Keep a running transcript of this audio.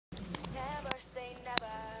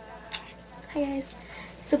Hi guys.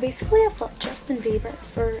 So basically I've loved Justin Bieber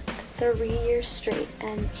for 3 years straight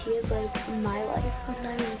and he is like my life. I'm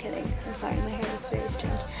not even kidding. I'm sorry, my hair looks very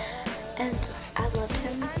strange. And I loved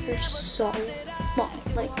him for so long.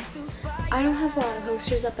 Like, I don't have a lot of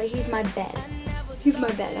posters up, but he's my bed. He's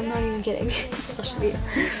my bed. I'm not even kidding. I'll show you.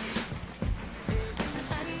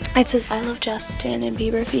 It says I love Justin and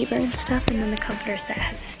Bieber fever and stuff, and then the cover set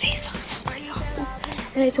has his face on it. It's pretty awesome.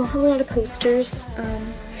 And I don't have a lot of posters,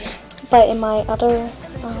 but in my other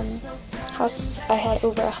house I had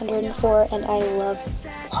over 104, and I love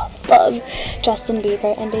Justin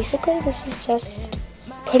Bieber. And basically this is just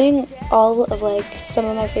putting all of like some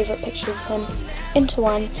of my favorite pictures of him into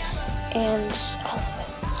one, and I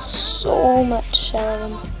love him so much. I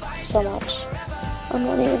love him so much. I'm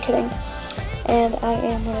not even kidding. And I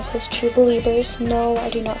am one of his true believers. No, I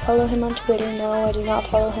do not follow him on Twitter. No, I do not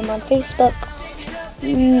follow him on Facebook.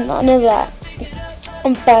 None of that.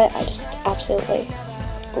 But I just absolutely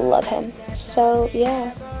love him. So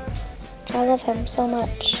yeah, I love him so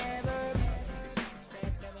much.